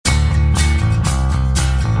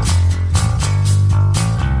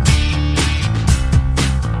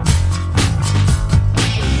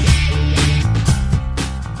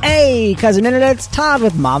Hey, Cousin Internet's Todd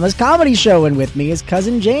with Mama's Comedy Show, and with me is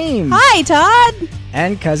Cousin James. Hi, Todd.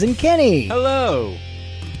 And Cousin Kenny. Hello.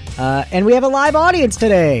 And we have a live audience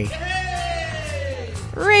today.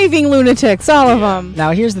 Raving lunatics, all of them.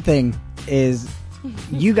 Now, here's the thing, is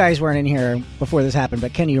you guys weren't in here before this happened,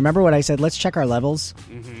 but Kenny, you remember what I said? Let's check our levels.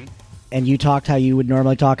 Mm-hmm. And you talked how you would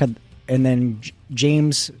normally talk, and then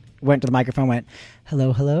James went to the microphone, went,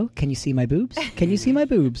 hello, hello, can you see my boobs? Can you see my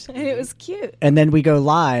boobs? And it was cute. And then we go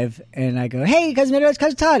live, and I go, hey, Cousin Internet's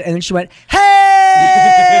Cousin Todd. And then she went,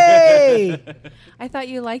 hey! I thought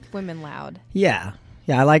you liked women loud. Yeah,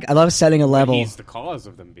 I love setting a level. He's the cause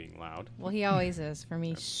of them being loud. Well, he always is for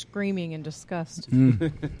me, screaming in disgust.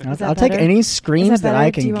 I'll take any screams that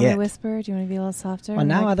I can Do you want get. me to whisper? Do you want to be a little softer? Well,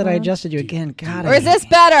 now that I adjusted you again, God, Or is this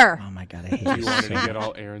better? Oh my God, I hate You you. wanted to get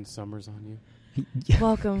all Aaron Summers on you?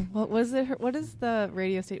 Welcome. What was it? What is the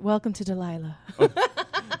radio station? Welcome to Delilah.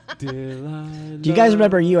 Delilah. Do you guys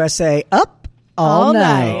remember USA Up All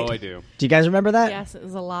Night? Oh, I do. Do you guys remember that? Yes, it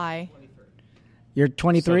was a lie. You're So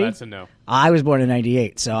 23? that's a no. I was born in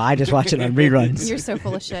 98, so I just watch it on reruns. You're so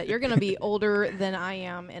full of shit. You're going to be older than I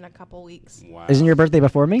am in a couple weeks. Wow. Isn't your birthday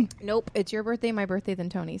before me? Nope. It's your birthday, my birthday, then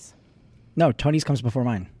Tony's. No, Tony's comes before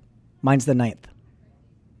mine. Mine's the 9th.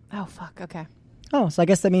 Oh, fuck. Okay. Oh, so I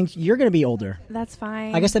guess that means you're going to be older. That's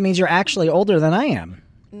fine. I guess that means you're actually older than I am.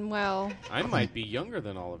 Well, I might be younger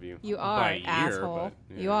than all of you. you are, By a year, asshole.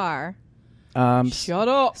 but, yeah. You are. Shut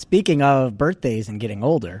up. Speaking of birthdays and getting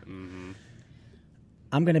older,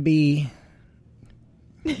 I'm going to be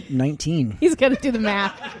 19. He's going to do the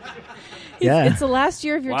math. Yeah. It's the last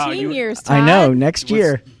year of your Wow, teen years, Todd. I know, next Was-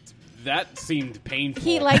 year. That seeed painful.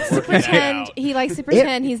 He likes to working that pretend. out. He likes to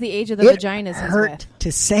pretend he's the age of the It vaginas he's hurt with.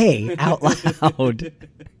 to say out loud.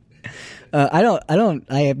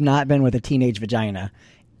 I have not been with a teenage vagina.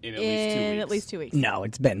 In at least 2 weeks. In at least 2 weeks. No,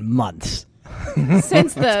 it's been months.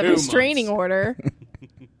 Since the 2 restraining months. order.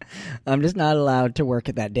 I'm just not allowed to work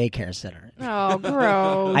at that daycare center. Oh,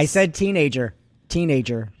 gross. I said teenager.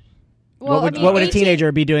 Well, what would a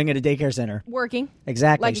teenager be doing at a daycare center? Working.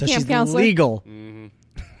 Exactly. Like a so camp she's counselor? legal.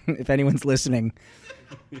 If anyone's listening.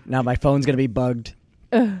 Now my phone's going to be bugged.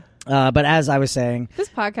 But as I was saying, This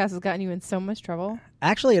podcast has gotten you in so much trouble.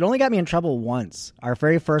 actually, it only got me in trouble once. Our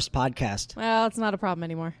very first podcast. Well, it's not a problem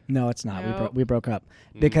anymore. No, it's not. No. We broke up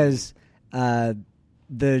because the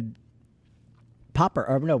popper,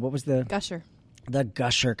 or no, what was the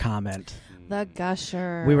gusher comment? The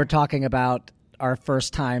gusher. We were talking about our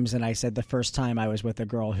first times, and I said the first time I was with a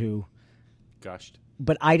girl who, Gushed.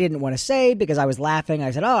 but I didn't want to say because I was laughing. I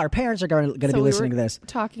said, "Oh, our parents are going to be listening to this."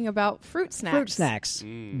 Talking about fruit snacks. Fruit snacks,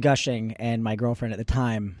 gushing, and my girlfriend at the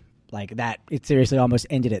time, like that, it seriously almost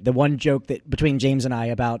ended it. The one joke that between James and I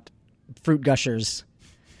about fruit gushers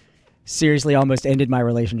seriously almost ended my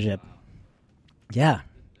relationship. Yeah,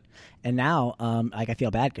 and now, like I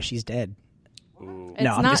feel bad because she's dead. It's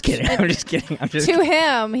No, I'm not just kidding. I'm just kidding. To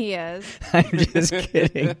him, he is. I'm just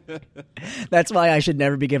kidding. That's why I should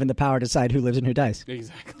never be given the power to decide who lives and who dies.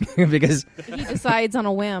 Exactly. Because, He decides on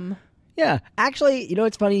a whim. yeah, actually, you know,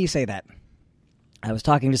 it's funny you say that. I was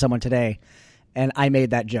talking to someone today, and I made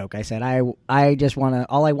that joke. I said, I just want to,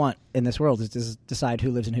 all I want in this world is to decide who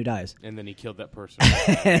lives and who dies. And then he killed that person.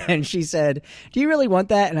 And she said, do you really want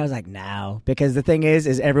that? And I was like, no, because the thing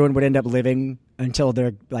is everyone would end up living until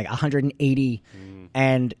they're like 180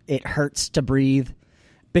 and it hurts to breathe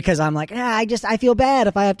because I'm like, I feel bad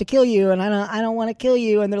if I have to kill you and I don't want to kill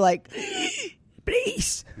you. And they're like,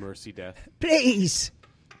 please, Mercy death. please.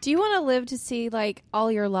 Do you want to live to see like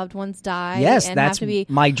all your loved ones die? Yes, and that's have to be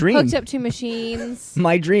my dream. Hooked up to machines.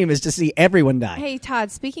 My dream is to see everyone die. Hey, Todd.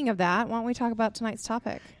 Speaking of that, why don't we talk about tonight's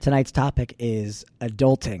topic? Tonight's topic is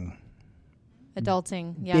adulting.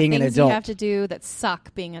 Adulting. Yeah, Being an things adult. you have to do that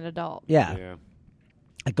suck being an adult. Yeah. Yeah.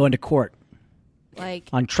 Like going to court Like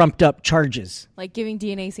on trumped up charges. giving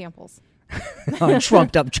DNA samples. On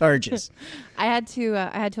trumped up charges. I had to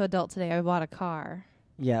adult today. I bought a car.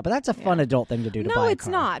 Yeah, but that's a fun adult thing to do to buy No, a it's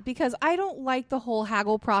car. not, because I don't like the whole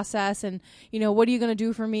haggle process and, what are you going to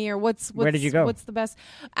do for me, or what's Where did you go? What's the best?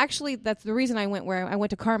 Actually, that's the reason I went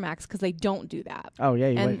to CarMax, because they don't do that. Oh, yeah,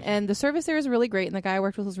 you would. And the service there is really great, and the guy I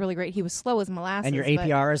worked with was really great. He was slow as molasses. And your but-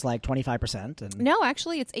 APR is like 25%. And No,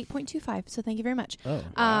 actually, it's 8.25, so thank you very much. Oh,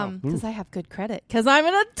 wow. Because I have good credit, because I'm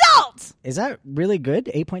an adult! Is that really good?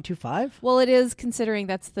 8.25? Well, it is, considering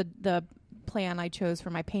that's the plan I chose for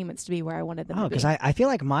my payments to be where I wanted them Oh, to be. because I feel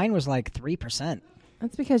like mine was like 3%.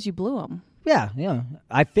 That's because you blew them. Yeah.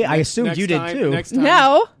 I assumed you did too. Next time,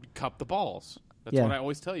 No. cup the balls. That's Yeah. what I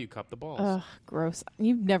always tell you. Cup the balls. Ugh, gross.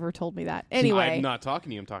 You've never told me that. Anyway. I'm not talking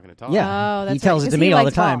to you. I'm talking to Todd. Yeah. Oh, that's he tells right, it to 'cause me he all the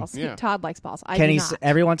likes time. balls. Yeah. Todd likes balls. I Kenny, do not.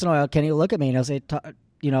 every once in a while, Kenny will look at me and he'll say,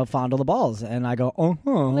 fondle the balls, and I go, oh,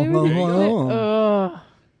 Play with your- Ugh.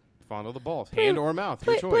 Fondle the balls, hand or mouth,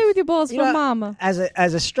 your choice. Play with your balls for mama. As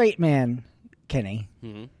a straight man, Kenny,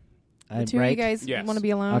 Mhm. The two of you guys Yes. want to be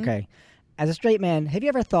alone? Okay, as a straight man, have you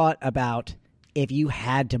ever thought about if you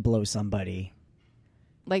had to blow somebody?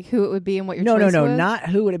 Like who it would be and what your No, choice was? not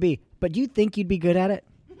who would it be, but do you think you'd be good at it?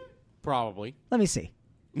 Probably. Let me see.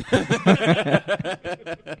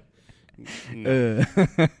 No.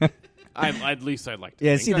 At least I'd like to.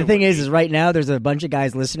 Yeah, think see, I the thing would is be. right now there's a bunch of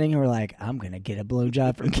guys listening who are like, I'm going to get a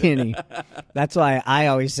blowjob from Kenny. That's why I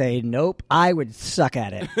always say, nope, I would suck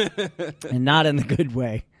at it. And not in the good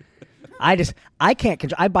way. I can't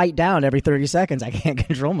control. I bite down every 30 seconds. I can't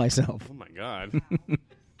control myself. Oh my god.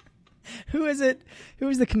 Who is it? Who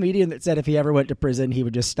was the comedian that said if he ever went to prison, he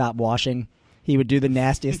would just stop washing? He would do the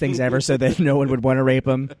nastiest things ever so that no one would want to rape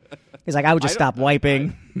him. He's like, I would just stop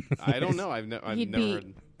wiping. I don't know. I've never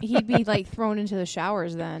heard. He'd be like thrown into the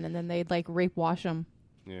showers then, and then they'd like rape wash him.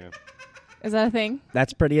 Yeah. Is that a thing?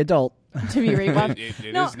 That's pretty adult. To be rape washed?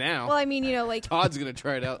 It No, is now. Well, I mean, like Todd's gonna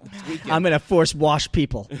try it out this weekend. I'm going to force wash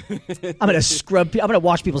people. I'm going to scrub. I'm going to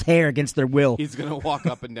wash people's hair against their will. He's gonna walk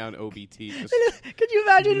up and down OBT. Just Could you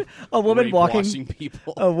imagine a woman rape walking? washing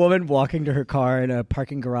people. A woman walking to her car in a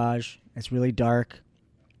parking garage. It's really dark,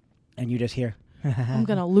 and you just hear, I'm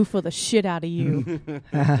gonna loofah the shit out of you.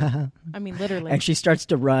 I mean, literally. and she starts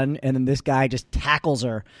to run, and then this guy just tackles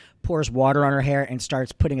her, pours water on her hair, and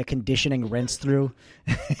starts putting a conditioning rinse through.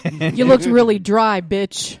 You looked really dry,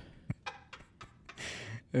 bitch.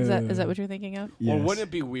 Is that what you're thinking of? Or Yes. wouldn't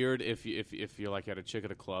it be weird if you're like at a chick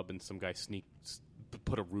at a club and some guy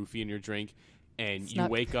put a roofie in your drink, and Snuck.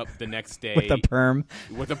 you wake up the next day With a perm.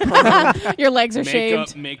 with a perm, Your legs are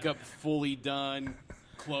shaved. makeup fully done,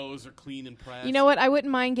 clothes are clean and pressed. You know what? I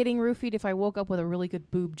wouldn't mind getting roofied if I woke up with a really good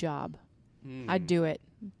boob job. I'd do it.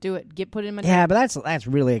 Do it. Put it in my Yeah, but that's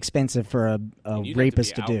really expensive for a And you'd have to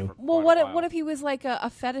rapist be to out do. for Well, quite a what while. if he was like a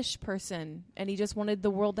fetish person and he just wanted the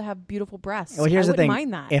world to have beautiful breasts? Well, here's I the thing: wouldn't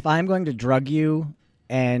mind that. if I'm going to drug you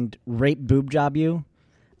and rape boob job you,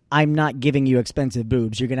 I'm not giving you expensive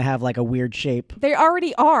boobs. You're going to have like a weird shape. They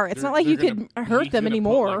already are. It's They're- not like they're you gonna- could hurt he's them gonna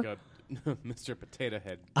anymore. Put like a Mr. Potato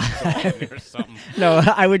Head in there or something. No,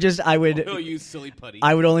 I would He'll use silly putty.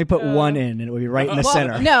 I would only put one in, and it would be right in the Well,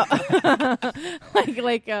 center. No,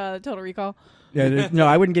 like Total Recall. Yeah, no,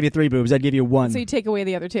 I wouldn't give you 3 boobs. I'd give you 1. So you take away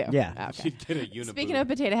the other 2. Yeah. Okay. She'd get a uniboob. Speaking of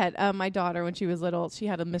potato head, my daughter, when she was little, she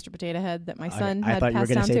had a Mr. Potato Head that my son I had thought you were passed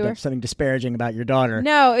going down to say to her. something disparaging about your daughter.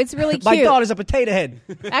 No, it's really cute. My daughter's a potato head.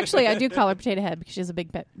 Actually, I do call her Potato Head because she has a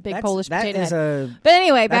big Polish that potato is head. But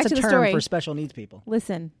anyway, back that's to a the term story. for special needs people.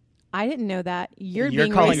 Listen, I didn't know that. You're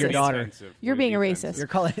being calling racist. your daughter. Defensive. You're Way being a defensive. racist. You're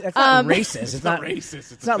calling that's not racist. It's not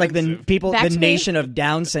racist. It's not like the offensive. people, Back the to me. nation of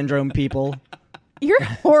Down syndrome people. You're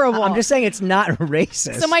horrible. I'm just saying it's not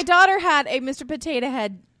racist. So my daughter had a Mr. Potato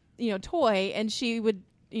Head, toy, and she would,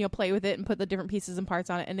 play with it and put the different pieces and parts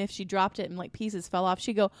on it. And if she dropped it and like pieces fell off,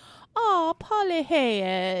 she'd go, "Oh, Polly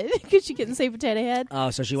Head," because she couldn't say potato head.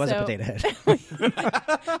 Oh, so she was a So- potato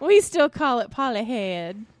head. We still call it Polly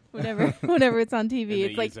Head whenever it's on TV. And they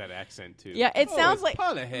It's like, use that accent too. yeah, it sounds it's like,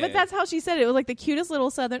 Polly Head. but that's how she said it. It was like the cutest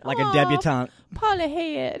little Southern, Like "Aw, a debutante. Polly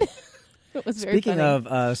Head. It was very Speaking funny.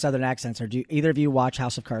 of Southern accents, do either of you watch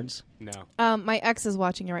House of Cards? no. My ex is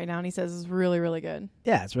watching it right now, and he says it's really, really good.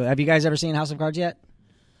 Yeah, it's really, have you guys ever seen House of Cards yet?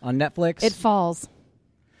 On Netflix? It falls.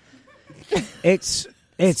 It's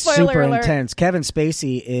Spoiler super alert. intense. Kevin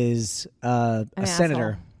Spacey is a An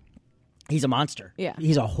senator. asshole. He's a monster. Yeah.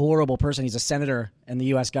 He's a horrible person. He's a senator in the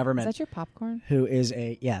U.S. Is government that your popcorn? who is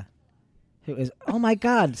oh my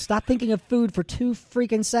God, stop thinking of food for 2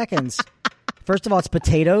 freaking seconds. First of all, it's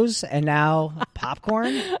potatoes, and now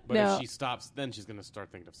popcorn. But No. if she stops, then she's going to start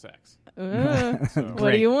thinking of sex. What do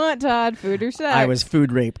Great. you want, Todd? Food or sex? I was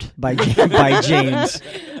food raped by by James.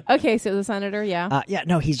 Okay, so the senator, yeah. Yeah,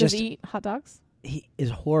 no, he's Does just he eat hot dogs? he is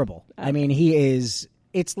horrible. I mean, he is.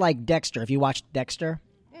 It's like Dexter. If you watched Dexter,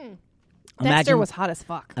 Dexter was hot as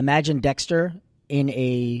fuck. Imagine Dexter in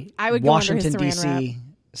a I would go under his Washington saran D.C.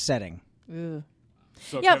 setting. Ugh.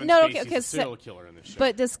 So Yeah, Kevin no, Spacey's okay, a serial killer in this show.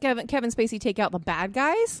 But does Kevin Spacey take out the bad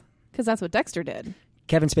guys? Because that's what Dexter did.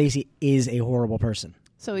 Kevin Spacey is a horrible person,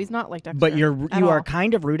 So he's not like Dexter. but you at are all.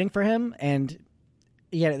 kind of rooting for him, and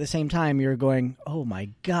yet at the same time you're going, "Oh my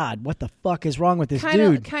God, what the fuck is wrong with this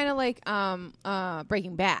dude?" kind of like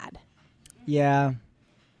Breaking Bad. Yeah.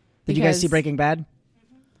 Did you guys see Because- Breaking Bad?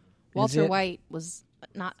 Walter it? White was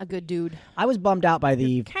not a good dude. I was bummed out by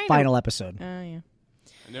the Kind of- final episode. Yeah.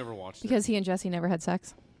 I never watched it. Because he and Jesse never had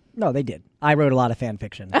sex. No, they did. I wrote a lot of fan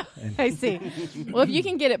fiction. And I see. Well, if you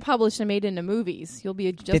can get it published and made into movies, you'll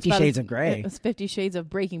be just 50 about Shades as- of Grey. as 50 Shades of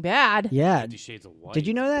Breaking Bad. yeah. 50 Shades of White. Did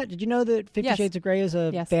you know that? Did you know that 50 Yes. Shades of Grey is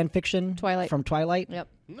a Yes. fan fiction Twilight. from Twilight? Yep.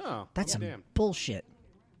 No. That's some damn. bullshit.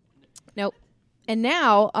 Nope. And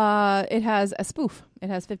now it has a spoof. It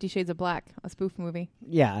has 50 Shades of Black, a spoof movie.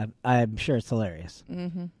 Yeah, I'm sure it's hilarious.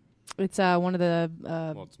 It's one of the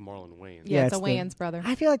Well, it's Marlon Wayans. yeah, it's a the- Wayans brother.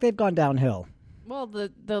 I feel like they've gone downhill. Well,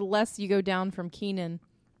 the less you go down from Keenan.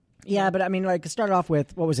 Yeah, but I mean, like, it started off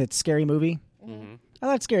with, what was it, Scary Movie? Mm-hmm. I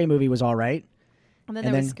thought Scary Movie was all right. And then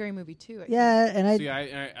And there was then- Scary Movie 2. I think. Yeah, and I See,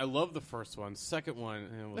 I love the first one. Second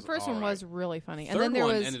one, was The first all one right. was really funny. Third And then there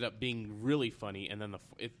one was ended up being really funny, and then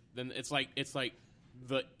then it's like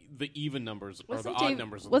the even numbers or the odd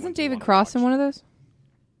numbers. Are the wasn't ones you David wanna Cross in watch. one of those?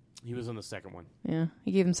 He was in the second one. Yeah,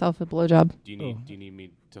 he gave himself a blowjob. Do you need me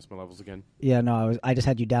to test my levels again? yeah, no, I just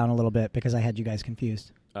had you down a little bit because I had you guys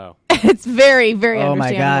confused. Oh, It's very, very Oh, my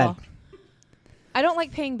understandable. God. I don't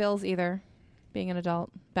like paying bills either, being an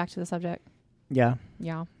adult. Back to the subject. Yeah.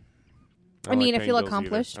 Yeah. don't mean, I like feel paying bills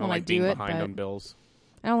accomplished either. I don't when I like do being it, behind but- on bills.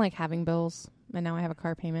 I don't like having bills. And now I have a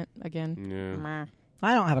car payment again. Yeah. Meh.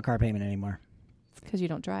 I don't have a car payment anymore. It's because you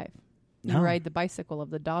don't drive. You No. ride the bicycle of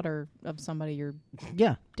the daughter of somebody you're...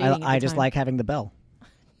 Yeah, Dating at I the just time. like having the bell.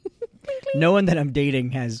 No one that I'm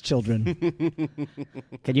dating has children.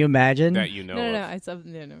 Can you imagine? That you know. No.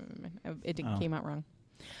 of. It Oh. came out wrong.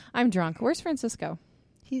 I'm drunk. Where's Francisco?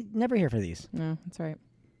 He's never here for these. No, that's right.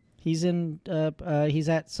 He's in. He's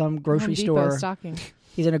at some grocery Home Depot store. stocking.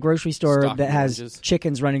 He's in a grocery store Stocking that has oranges.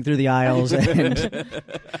 chickens running through the aisles and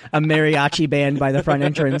a mariachi band by the front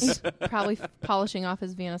entrance. Probably polishing off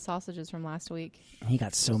his Vienna sausages from last week. He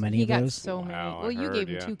got so many He of got those. so many. Wow, I Well, you heard, gave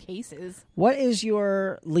him yeah. 2 cases. What is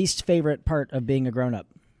your least favorite part of being a grown-up?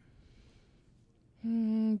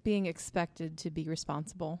 Being expected to be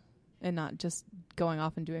responsible and not just going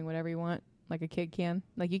off and doing whatever you want like a kid can.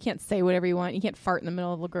 Like, you can't say whatever you want. You can't fart in the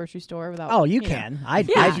middle of a grocery store without... Oh, you know. can.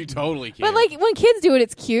 Yeah. You totally can. But, like, when kids do it,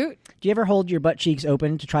 it's cute. Do you ever hold your butt cheeks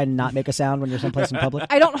open to try to not make a sound when you're someplace in public?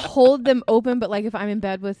 I don't hold them open, but, like, if I'm in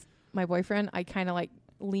bed with my boyfriend, I kind of, like,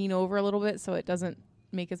 lean over a little bit so it doesn't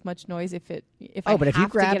make as much noise if I But if you have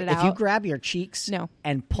to grab get it out. grab your cheeks No.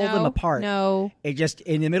 and pull No, them apart, No. it just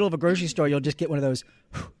in the middle of a grocery store you'll just get one of those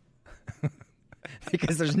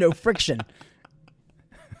because there's no friction.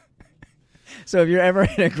 So if you're ever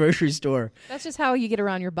in a grocery store That's just how you get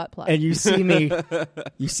around your butt plug. and you see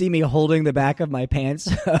me holding the back of my pants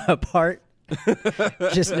apart,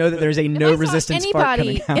 just know that there's a no If I saw resistance fart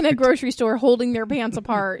anybody coming out. in a grocery store holding their pants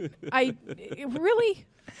apart, really?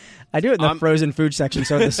 I do it in the frozen food section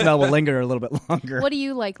so the smell will linger a little bit longer. What do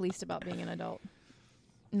you like least about being an adult?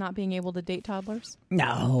 Not being able to date toddlers?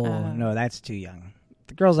 No, that's too young.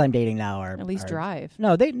 The girls I'm dating now are At least are- drive.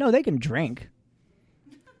 No, they can drink.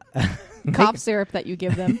 Cough syrup that you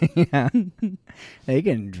give them. Yeah, they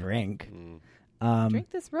can drink. Drink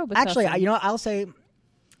this Robitussin. Actually, I'll say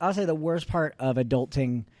the worst part of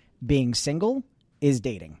adulting being single is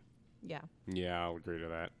dating. Yeah. Yeah, I'll agree to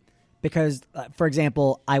that. Because, for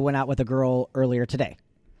example, I went out with a girl earlier today.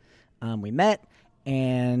 We met,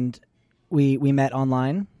 and we met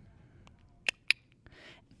online.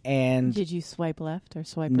 And Did you swipe left or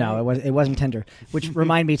swipe no, right? it wasn't Tinder. Which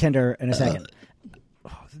remind me Tinder in a second.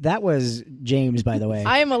 That was James, by the way.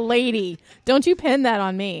 I am a lady. Don't you pin that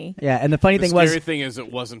on me. Yeah, and the funny The thing was, scary thing is,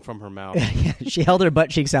 it wasn't from her mouth. she held her butt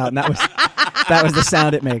cheeks out, and that was the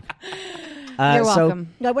sound it made. You're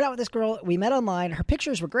welcome. So I went out with this girl. We met online. Her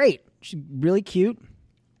pictures were great. She's really cute,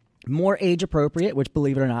 more age appropriate. Which,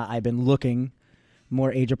 believe it or not, I've been looking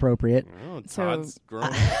more age appropriate. Oh, So- Todd's grown.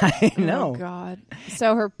 I know. Oh, God.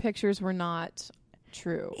 So her pictures were not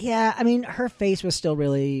true. Yeah, I mean, her face was still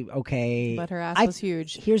really okay, But her ass was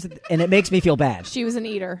huge. And it makes me feel bad. She was an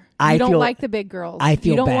eater. I You don't feel- like the big girls. I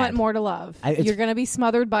feel You don't bad. want more to love. It's- You're going to be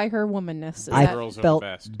smothered by her womanness. Is I that- Girls are felt the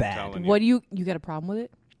best. I'm bad. telling what do you got a problem with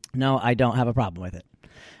it? No, I don't have a problem with it.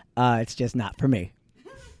 It's just not for me.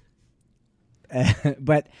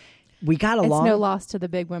 But we got along. It's no loss to the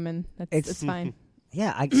big women. It's fine.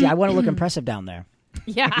 Yeah, I want to look impressive down there.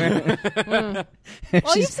 Yeah. Mm.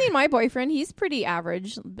 Well, you've seen my boyfriend. He's pretty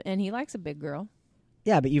average, and he likes a big girl.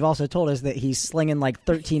 Yeah, but you've also told us that he's slinging like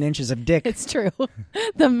 13 inches of dick. It's true.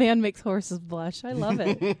 The man makes horses blush. I love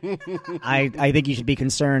it. I think you should be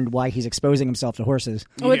concerned why he's exposing himself to horses,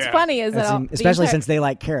 What's Yeah. funny is that especially since they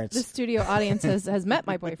like carrots. the studio audience has met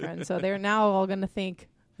my boyfriend, so they're now all going to think,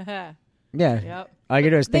 yeah. yep. All you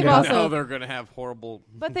do is think They've about also- Now they're going to have horrible.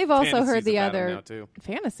 But they've also heard fantasies the about him other now, too.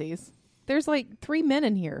 fantasies. There's like 3 men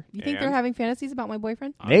in here. You think they're And? having fantasies about my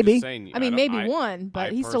boyfriend? I'm Maybe. just saying, I mean, don't- maybe one, but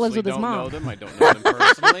I he still lives with his personally mom. don't know them. I don't know them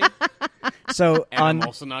personally. So And I'm on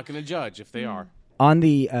also not going to judge if they are.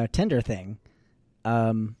 the Tinder thing,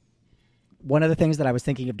 one of the things that I was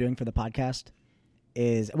thinking of doing for the podcast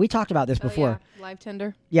is we talked about this before. Yeah. Live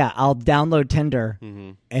Tinder. Yeah, I'll download Tinder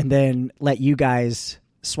Mm-hmm. and then let you guys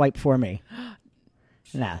swipe for me.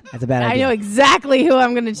 Nah, that's a bad I idea. know exactly who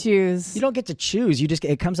I'm going to choose. You don't get to choose. You just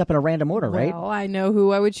it comes up in a random order, right? Well, I know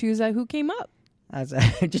who I would choose. Who came up?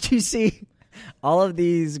 Did you see all of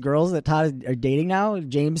these girls that Todd are dating now?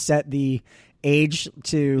 James set the age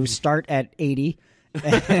to start at 80.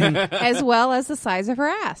 And, As well as the size of her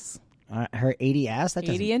ass. her 80 ass. That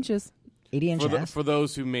 80 inches. 80 inch ass. For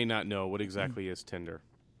those who may not know, what exactly is Tinder?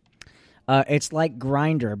 It's like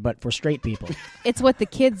Grindr, but for straight people. It's what the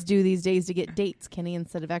kids do these days to get dates, Kenny,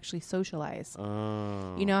 instead of actually socialize.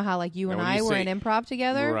 Oh. You know how like you Now, and when I you were say- in improv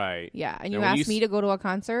together? Right. Yeah, and Now, you when you asked me to go to a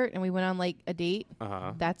concert and we went on like a date.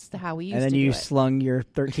 Uh-huh. That's how we used And then to you do it. slung your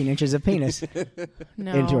 13 inches of penis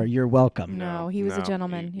No. into her. You're welcome. No, he was a No.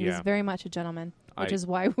 gentleman. He was Yeah. very much a gentleman, which I- is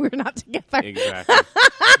why we're not together. Exactly.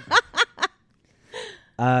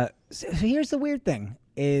 So here's the weird thing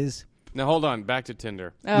is Now hold on, back to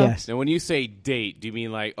Tinder. Oh. yes. Now, when you say date, do you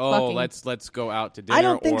mean like, oh, Fucking. let's go out to dinner, I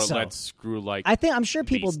don't think or so. let's screw like? I'm sure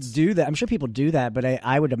people beasts? do that. I'm sure people do that, but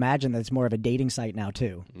I would imagine that it's more of a dating site now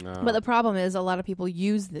too. No. But the problem is a lot of people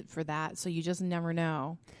use it for that, so you just never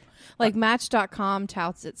know. Like Match.com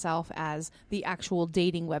touts itself as the actual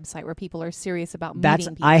dating website where people are serious about That's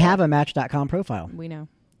meeting people. I have a Match.com profile. We know.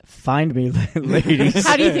 Find me, ladies.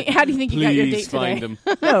 How do you think you got your date Please find today?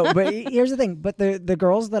 them. No, but here's the thing. But the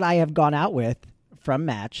girls that I have gone out with from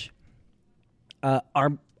Match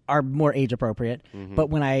are more age appropriate. Mm-hmm. But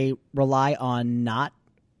when I rely on not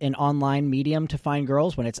an online medium to find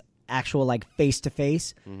girls, when it's actual like face to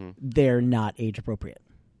face, they're not age appropriate.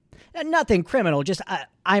 And nothing criminal. Just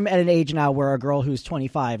I'm at an age now where a girl who's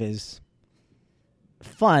 25 is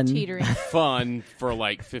fun. Teetering. Fun for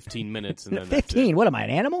like 15 minutes, and then 15. What am I, an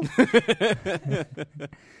animal?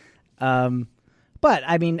 But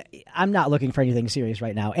I mean, I'm not looking for anything serious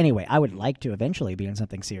right now. Anyway, I would like to eventually be in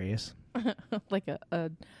something serious. Like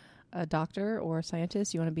a doctor or a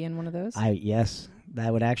scientist. You want to be in one of those? Yes,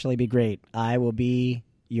 that would actually be great. I will be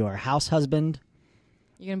your house husband.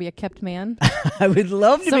 You're going to be a kept man? I would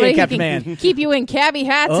love to Somebody be a kept who can man. keep you in cabbie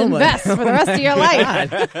hats Oh and my- vests for the rest of your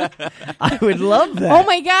life. I would love that. Oh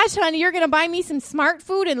my gosh, honey, you're going to buy me some smart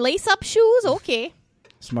food and lace up shoes? Okay.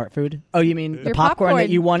 Smart food. Oh, you mean the Your popcorn that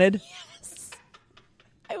popcorn. you wanted?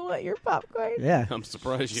 I want your popcorn. Yeah. I'm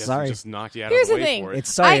surprised you Sorry. hasn't just knocked you out Here's of the the way thing. for it.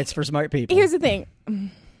 It's sorry. I- It's for smart people. Here's the thing.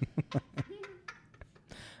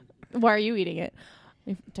 Why are you eating it?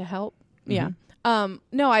 To help? Yeah.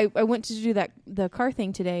 No, I went to do the car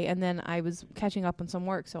thing today, and then I was catching up on some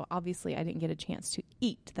work, so obviously I didn't get a chance to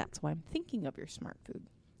eat. That's why I'm thinking of your smart food.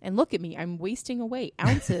 And look at me, I'm wasting away.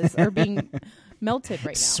 Ounces are being melted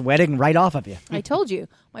right now. Sweating right off of you. I told you,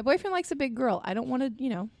 my boyfriend likes a big girl. I don't want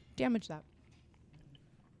to, damage that.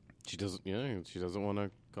 She doesn't. She doesn't want to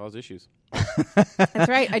cause issues. That's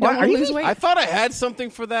right. I don't Are want to you lose eat- weight. I thought I had something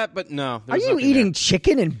for that, but no. Are there's you nothing eating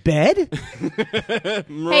chicken in bed? there.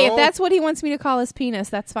 Hey, if that's what he wants me to call his penis,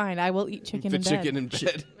 that's fine. I will eat chicken the in bed. chicken in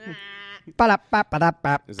bed.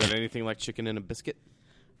 Ba-da-ba-ba-da-ba. Is that anything like chicken in a biscuit?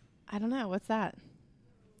 I don't know. What's that?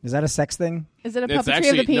 Is that a sex thing? Is it a It's puppetry actually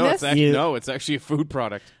of the penis? You- it's actually a food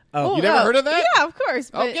product. Oh, You never heard of that? Yeah, of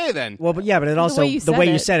course. But Okay, then. well, but it also way you the way said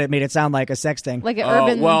you it. said it made it sound like a sex thing. like an Oh,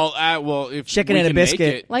 urban, well, if Chicken we and a can make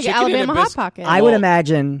biscuit. it- like an chicken and a Alabama Hot bis- Pocket. I would well,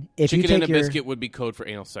 imagine if you Chicken take and a your biscuit would be code for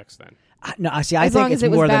anal sex. Then no, see, I As think long it's as it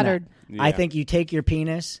was more battered. than that. I Yeah. think you take your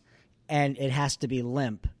penis and it has to be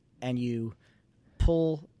limp, and you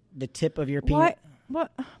pull the tip of your penis.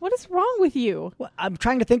 What is wrong with you? Well, I'm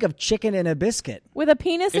trying to think of chicken and a biscuit. With a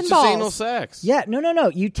penis it's and just balls? anal sex. Yeah, no.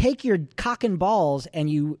 You take your cock and balls and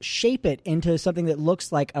you shape it into something that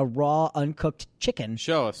looks like a raw, uncooked chicken,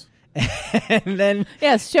 Show us. and then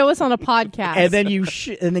Yes, show us on a podcast. and then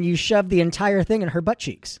you shove the entire thing in her butt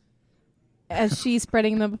cheeks. as she's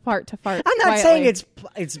spreading them apart to fart. I'm not quietly. saying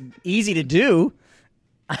it's easy to do.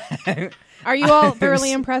 Are you all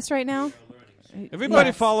thoroughly impressed right now? Everybody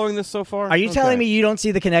Yes. following this so far? Are you telling Okay. me you don't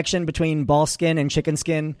see the connection between ball skin and chicken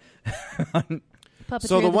skin? Puppetry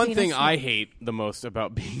So the of one penis? thing I hate the most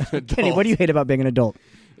about being an adult Kenny, what do you hate about being an adult?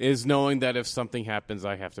 is knowing that if something happens,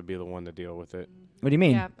 I have to be the one to deal with it. What do you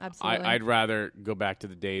mean? Yeah, absolutely. I'd rather go back to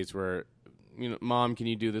the days where, Mom, can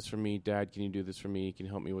you do this for me? Dad, can you do this for me? Can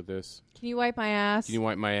you help me with this? Can you wipe my ass? Can you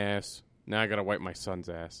wipe my ass? Now I gotta wipe my son's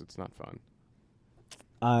ass. It's not fun.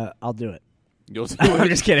 I'll do it. You'll do I'm it.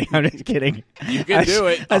 just kidding. I'm just kidding. You can do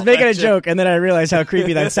it. I was making a joke, and then I realized how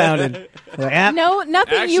creepy that sounded. Like, ah, No,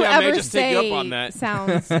 nothing Actually, you I may ever just take you say up on that.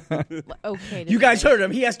 sounds okay. To you guys say. heard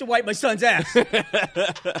him. He has to wipe my son's ass.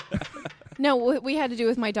 No, what we had to do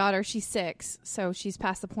with my daughter, she's 6, so she's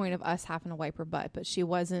past the point of us having to wipe her butt, but she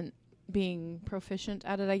wasn't being proficient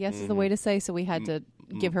at it, I guess is the way to say, so we had to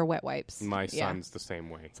give her wet wipes. My Yeah. son's the same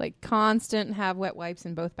way. It's like constant have wet wipes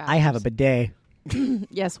in both bathrooms. I have a bidet.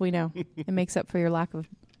 Yes, we know. It makes up for your lack of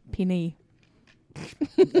penis.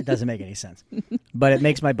 It doesn't make any sense. But it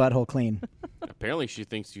makes my butthole clean. Apparently, she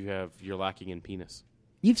thinks you're lacking in penis.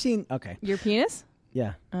 You've seen... Okay. Your penis?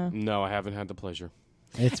 Yeah. No, I haven't had the pleasure.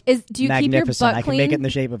 It's Do you keep your magnificent. butt I can clean? make it in the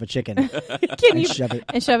shape of a chicken. Can you shove it.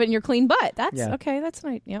 and shove it in your clean butt? That's Yeah. okay. That's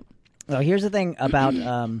nice. Yep. Well, here's the thing about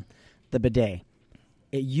the bidet.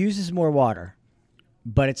 It uses more water,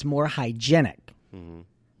 but it's more hygienic. Mm-hmm.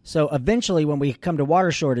 So eventually, when we come to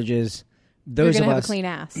water shortages, those You're of gonna us... have a clean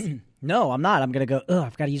ass. No, I'm not. I'm going to go, ugh,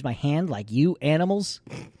 I've got to use my hand like you animals.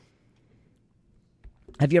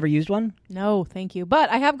 Have you ever used one? No, thank you. But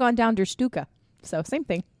I have gone down Der Stuka, so same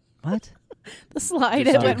thing. What? The slide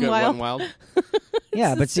Just at Wet do n it Wild.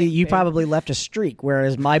 Yeah, the but see, same you thing. probably left a streak,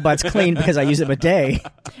 whereas my butt's clean because I use a bidet.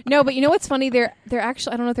 No, but you know what's funny? There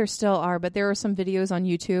actually, I don't know if there still are, but there are some videos on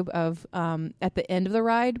YouTube of at the end of the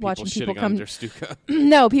ride watching people shitting come. on their Stuka.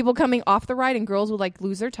 No, people coming off the ride, and girls would like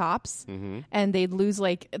lose their tops, Mm-hmm. and they'd lose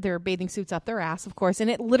like their bathing suits up their ass, of course, and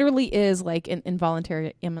it literally is like an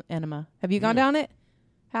involuntary enema. Have you gone down it,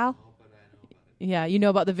 Hal? Yeah, you know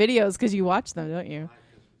about the videos because you watch them, don't you?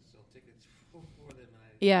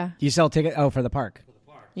 Yeah, You sell tickets? Oh, for the park.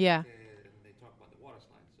 yeah, And they talk about the water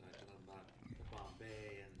slides. So I tell them about the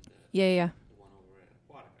Bombay and yeah. the one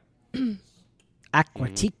over at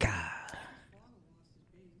Aquatica. Aquatica.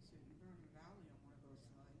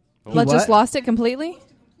 Let's what? just lost it completely.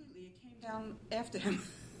 Completely. It came down after him.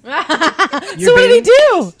 So what did he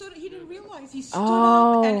do? He didn't realize. He stood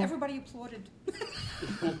Oh. up and everybody applauded.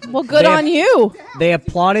 Well, good They on you. They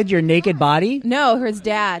applauded your naked body? No, his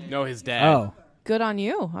dad. No, his dad. Oh, Good on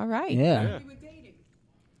you. All right. yeah. We were dating.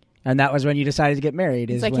 And that was when you decided to get married.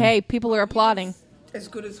 It's is like, when- hey, people are applauding. As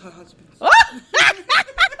good as her husband.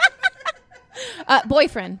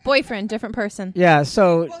 Boyfriend, different person. Yeah,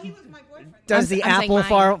 so Well, he was my boyfriend. does the I'm saying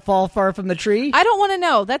apple mine. fall far from the tree? I don't want to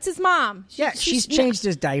know. That's his mom. Yeah, she's changed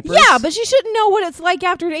his diapers. Yeah, but she shouldn't know what it's like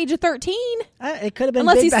after the age of 13. It could have been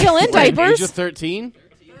Unless big he's back still in then. diapers. Age of 13?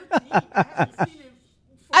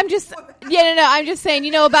 I'm just, I'm just saying,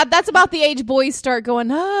 that's about the age boys start going,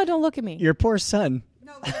 oh, don't look at me. Your poor son.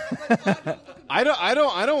 No, but I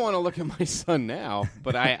don't want to look at my son now,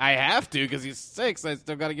 but I have to because he's 6. I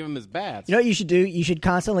still got to give him his baths. You know what you should do? You should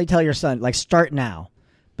constantly tell your son, like, start now,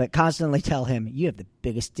 but constantly tell him, you have the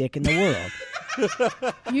biggest dick in the world.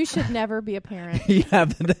 You should never be a parent. you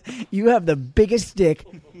have the biggest dick.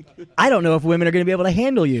 I don't know if women are going to be able to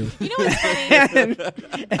handle you. You know what's funny?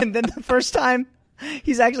 And then the first time,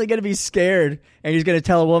 he's actually going to be scared, and he's going to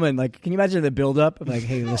tell a woman, like, can you imagine the build-up? Like,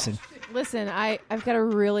 hey, listen, Listen, I've got a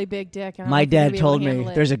really big dick. And I my don't think I'm dad gonna be able told to me handle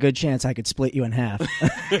it. there's a good chance I could split you in half.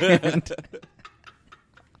 And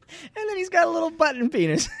then he's got a little button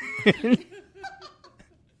penis.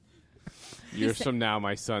 Years from now,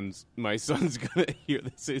 my son's gonna hear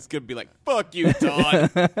this. He's gonna be like, "Fuck you,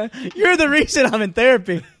 Todd." You're the reason I'm in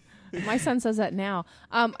therapy. My son says that now.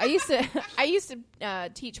 I used to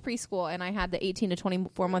teach preschool, and I had the 18 to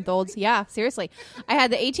 24 month olds. Yeah, seriously, I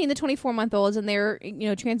had the 18 to 24 month olds, and they're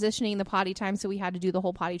transitioning the potty time, so we had to do the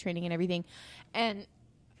whole potty training and everything. And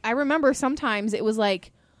I remember sometimes it was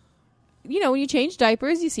like, when you change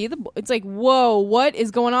diapers, you see it's like, whoa, what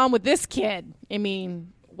is going on with this kid? I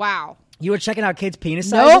mean, wow. You were checking out kids'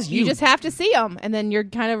 penis Nope, sizes? you just have to see them, and then you're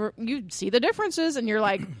you see the differences, and you're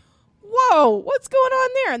like, whoa, what's going on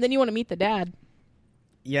there? And then you want to meet the dad.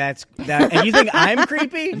 Yeah, it's that. And you think I'm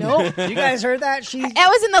creepy? Nope. You guys heard that? That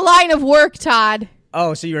was in the line of work, Todd.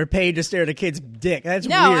 Oh, so you were paid to stare at a kid's dick? That's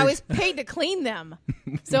No, weird. I was paid to clean them.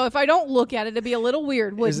 So if I don't look at it, it'd be a little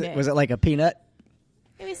weird, wouldn't Was it like a peanut?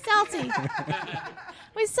 It was salty.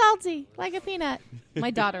 It was salty, like a peanut.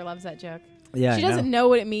 My daughter loves that joke. Yeah, She I doesn't know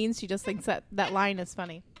what it means. She just thinks that line is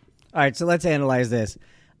funny. All right, so let's analyze this.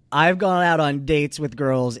 I've gone out on dates with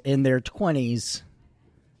girls in their 20s,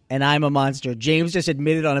 and I'm a monster. James just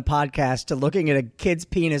admitted on a podcast to looking at a kid's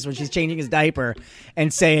penis when she's changing his diaper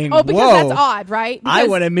and saying, Oh, because whoa, that's odd, right? I Because-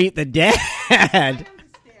 want to meet the dad.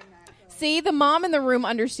 See, the mom in the room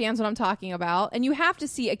understands what I'm talking about, and you have to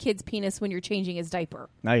see a kid's penis when you're changing his diaper.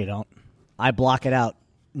 No, you don't. I block it out.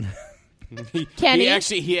 Kenny? He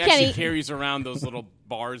actually Kenny. carries around those little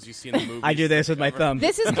bars you see in the movies. I do this with my thumb.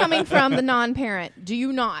 This is coming from the non-parent. Do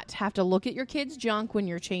you not have to look at your kids' junk when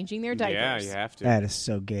you're changing their diapers? Yeah, you have to. That is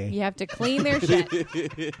so gay. You have to clean their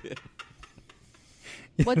shit.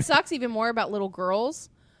 What sucks even more about little girls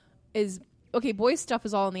is, okay, boys' stuff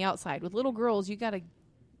is all on the outside. With little girls, you got to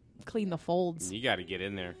clean the folds. You got to get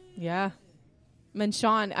in there. Yeah. And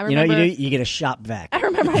Sean, I You know remember. what you do? You get a shop vac. I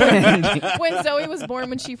remember when Zoe was born,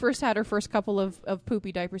 when she first had her first couple of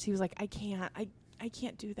poopy diapers, he was like, I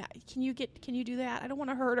can't do that. Can you do that? I don't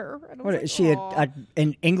want to hurt her. And I was What like, is she? "Aw."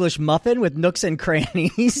 An English muffin with nooks and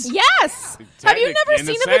crannies? Yes. Have you never In a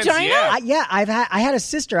seen a sense, vagina? yeah. I had a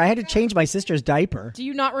sister. I had to change my sister's diaper. Do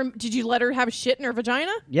you not? Did you let her have shit in her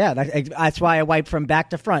vagina? Yeah, that's why I wiped from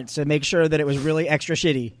back to front to make sure that it was really extra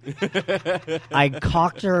shitty. I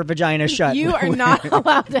cocked her vagina shut. You are not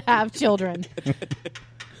allowed to have children.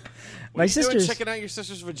 My You doing sister's. checking out your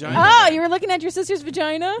sister's vagina. Oh, you were looking at your sister's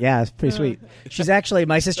vagina? Yeah, it's pretty sweet. She's actually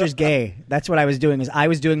my sister's gay. That's what I was doing. Is I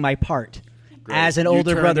was doing my part Great. as an You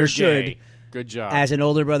older turned brother her should. gay. Good job. As an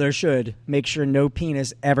older brother should make sure no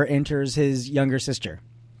penis ever enters his younger sister.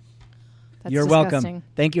 That's You're disgusting. welcome.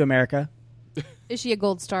 Thank you, America. Is she a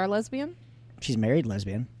gold star lesbian? She's married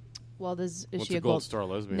lesbian. Well, is What's she a gold star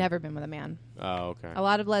lesbian? Never been with a man. Oh, okay. A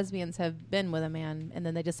lot of lesbians have been with a man, and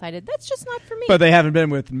then they decided that's just not for me. But they haven't been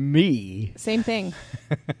with me. Same thing.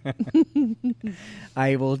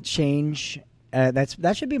 I will change.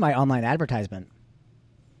 That should be my online advertisement.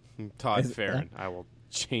 Todd Farron, I will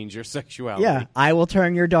change your sexuality. Yeah, I will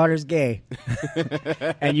turn your daughters gay,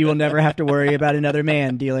 and you will never have to worry about another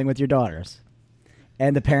man dealing with your daughters.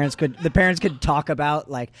 And the parents could talk about,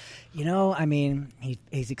 like, I mean,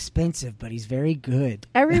 he's expensive, but he's very good.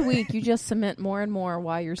 Every week, you just cement more and more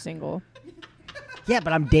why you're single. Yeah,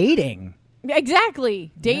 but I'm dating.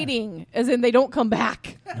 Exactly. Dating, as in they don't come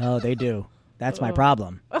back. Oh, they do. That's my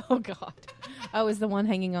problem. Oh, God. Oh, is the one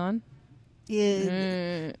hanging on?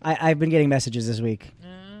 Yeah. I've been getting messages this week,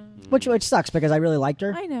 which sucks because I really liked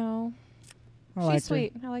her. I know. I liked She's her.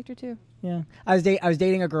 sweet. I liked her, too. Yeah, I was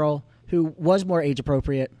dating a girl who was more age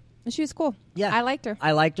appropriate. And she was cool. Yeah, I liked her.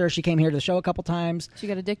 I liked her. She came here to the show a couple times. She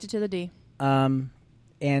got addicted to the D.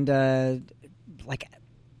 Like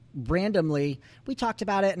randomly we talked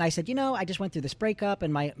about it, and I said, I just went through this breakup,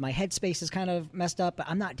 and my headspace is kind of messed up, but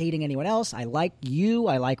I'm not dating anyone else. I like you.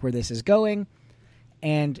 I like where this is going.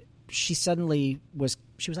 And she suddenly was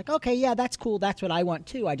like, okay, yeah, that's cool. That's what I want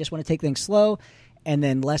too. I just want to take things slow. And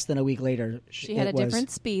then less than a week later, She had a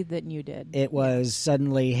different speed than you did. It was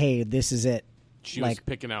suddenly, hey, this is it. She was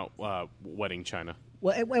picking out wedding china.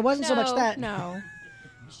 Well, it wasn't so much that. No.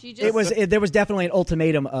 She just It was. There was definitely an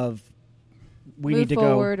ultimatum of we move need to go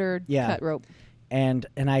forward or yeah. cut rope. And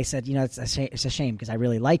I said, it's a shame because I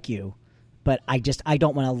really like you, but I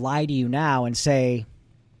don't want to lie to you now and say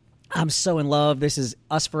I'm so in love. This is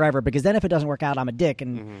us forever. Because then if it doesn't work out, I'm a dick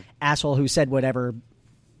and asshole who said whatever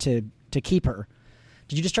to keep her.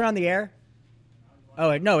 Did you just turn on the air?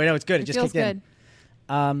 Oh no, it's good. It just feels kicked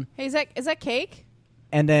good. Hey, is that cake?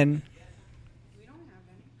 in. And then.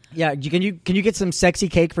 Yeah, can you get some sexy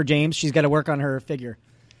cake for James? She's got to work on her figure.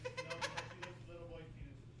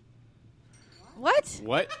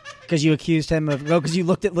 What? Because you accused him of because you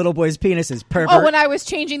looked at little boys' penises. Pervert. Oh, when I was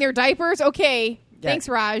changing their diapers? Okay. Yeah. Thanks,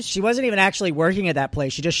 Raj. She wasn't even actually working at that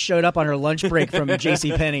place. She just showed up on her lunch break from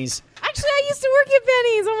J.C. Penney's. Actually, I used to work at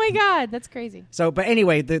Penny's. Oh my God, that's crazy. So, but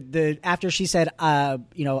anyway, the after she said, I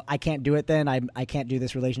can't do it. Then I can't do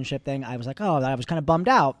this relationship thing. I was like, oh, I was kind of bummed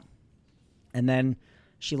out. And then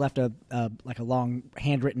she left a long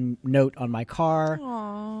handwritten note on my car.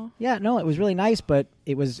 Aww. Yeah, no, it was really nice, but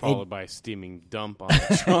it was Followed by a steaming dump on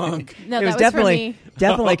the trunk. No, it that was was definitely for me.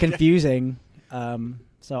 definitely confusing.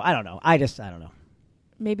 So I don't know. I don't know.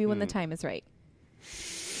 Maybe when the time is right.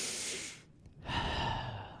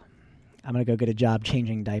 I'm gonna go get a job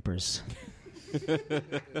changing diapers.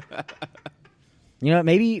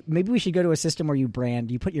 Maybe we should go to a system where you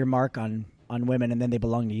put your mark on women, and then they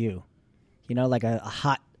belong to you. Like a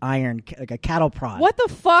hot iron, like a cattle prod. What the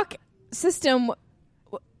fuck system?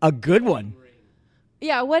 A good one.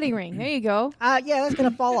 Yeah, a wedding ring. There you go. Yeah, that's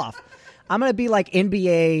gonna fall off. I'm gonna be like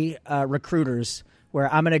NBA recruiters,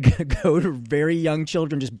 where I'm going to go to very young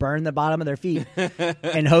children, just burn the bottom of their feet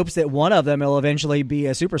in hopes that one of them will eventually be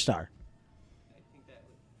a superstar. I think that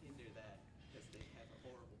would hinder that because they have a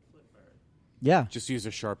horrible flipper. Yeah. Just use a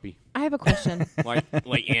Sharpie. I have a question. Like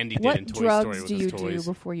Andy did What in Toy drugs Story with do his you toys.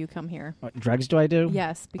 do before you come here? What drugs do I do?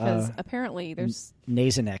 Yes, because apparently there's.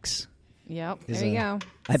 Nasonex. Yep, is there you a- go.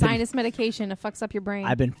 I've been- Sinus medication. It fucks up your brain.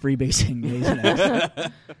 I've been freebasing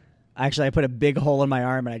Nasonex. Actually, I put a big hole in my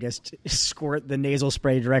arm and I just squirt the nasal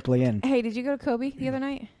spray directly in. Hey, did you go to Kobe the other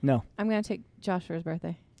night? No. I'm going to take Josh for his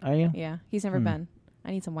birthday. Are you? Yeah, he's never been. I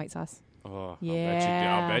need some white sauce. Oh,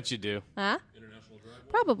 Yeah. I'll bet you do. Huh?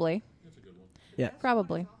 Probably. Yeah.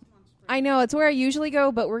 Probably. I know, it's where I usually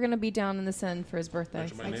go, but we're going to be down in this end for his birthday.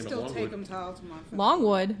 I'd still take him to Altamont.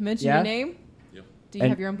 Longwood, mention Yeah? your name? Yep, Do you And-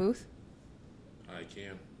 have your own booth? I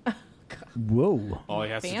can. Whoa. All he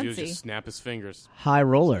has to do is Fancy. just snap his fingers. High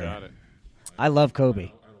roller. Got it. I love Kobe. I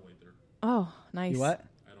don't wait there. Oh, nice. You what?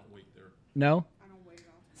 I don't wait there. No? I don't wait at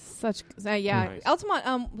all. Such, yeah. Nice.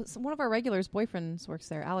 Altamont, one of our regulars' boyfriends works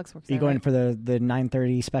there. Alex works Are you there. going right? for the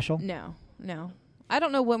 9:30 special? No. I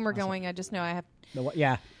don't know when we're going. I just know I have. The what?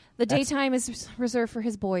 Yeah. The That's- daytime is reserved for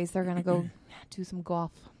his boys. They're going to go do some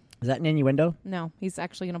golf. Is that an innuendo? No, he's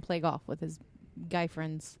actually going to play golf with his guy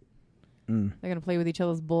friends. Mm. They're going to play with each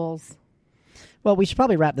other's balls. Well, we should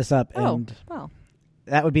probably wrap this up, Oh, and well,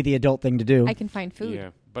 that would be the adult thing to do. I can find food. Yeah,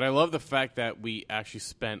 but I love the fact that we actually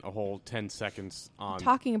spent a whole 10 seconds on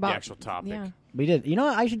Talking about the actual topic. We did. You know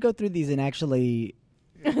what? I should go through these and actually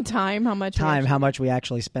Yeah. Time, how much? we time actually- how much we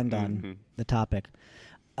actually spend on the topic.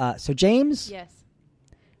 So, James, Yes.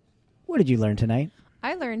 what did you learn tonight?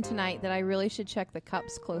 I learned tonight that I really should check the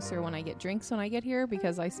cups closer when I get drinks when I get here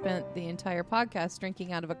because I spent the entire podcast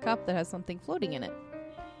drinking out of a cup that has something floating in it.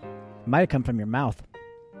 Might have come from your mouth.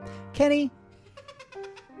 Kenny,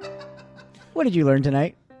 what did you learn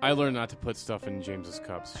tonight? I learned not to put stuff in James's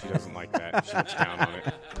cups. She doesn't like that. She looks down on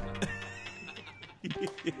it.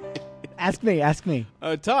 Ask me.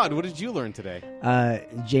 Todd, what did you learn today?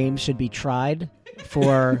 James should be tried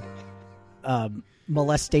for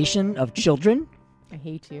molestation of children I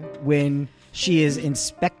hate you. when she is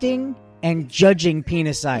inspecting and judging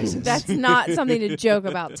penis sizes. That's not something to joke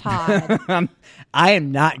about, Todd. I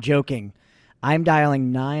am not joking. I'm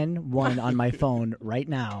dialing 911 on my phone right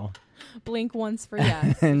now. Blink once for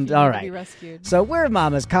yes. And You all need to right. be rescued. So we're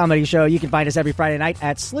Mama's Comedy Show. You can find us every Friday night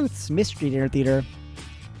at Sleuth's Mystery Dinner Theater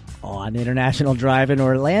on International Drive in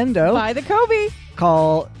Orlando. By the Kobe.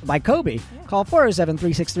 Call by Kobe. Call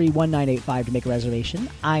 407-363-1985 to make a reservation.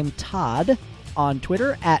 I'm Todd on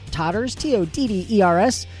Twitter at Todders,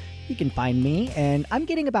 Todders. You can find me, and I'm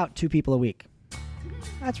getting about 2 people a week.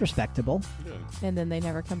 That's respectable. And then they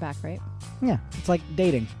never come back, right? Yeah, it's like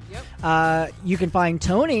dating. Yep. You can find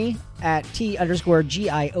Tony at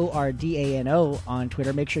T_GIORDANO on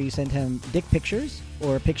Twitter. Make sure you send him dick pictures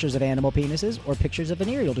or pictures of animal penises or pictures of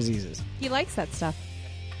venereal diseases. He likes that stuff.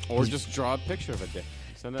 Or just draw a picture of a dick.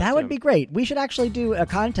 Send That to would him. be great. We should actually do a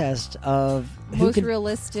contest of who Most can.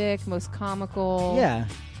 realistic, most comical. Yeah,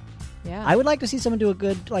 Yeah. I would like to see someone do a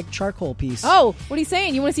good charcoal piece. Oh, what are you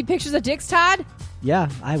saying? You want to see pictures of dicks, Todd? Yeah,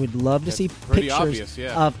 I would love to That's see pretty pictures obvious,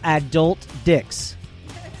 yeah. of adult dicks.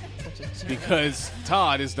 Because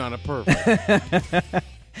Todd is not a pervert.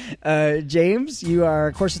 James, you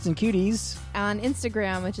are Corsets and Cuties. On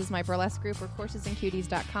Instagram, which is my burlesque group, or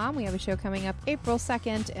corsetsandcuties.com. We have a show coming up April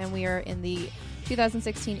 2nd, and we are in the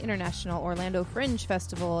 2016 International Orlando Fringe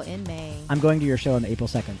Festival in May. I'm going to your show on April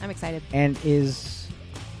 2nd. I'm excited. And is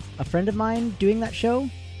a friend of mine doing that show?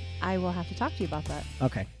 I will have to talk to you about that.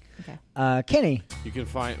 Okay. Okay. Kenny. You can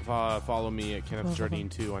follow me at Kenneth Jardine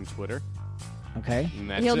 2 on Twitter. Okay. And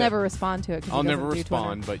that's He'll it. never respond to it. 'cause I'll he doesn't never do Twitter.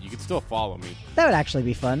 respond, but you can still follow me. That would actually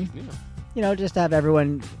be fun. Yeah. You know, just have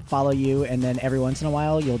everyone follow you, and then every once in a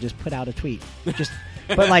while, you'll just put out a tweet. Just,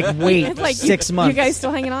 but wait It's like 6 months. You guys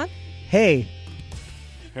still hanging on? Hey,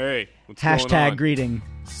 Hey, what's going hashtag on? greeting.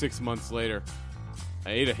 6 months later.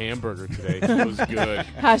 I ate a hamburger today. It was good.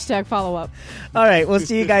 Hashtag follow up. All right, we'll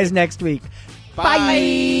see you guys next week.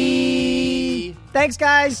 Bye. Thanks,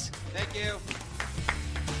 guys. Thank you.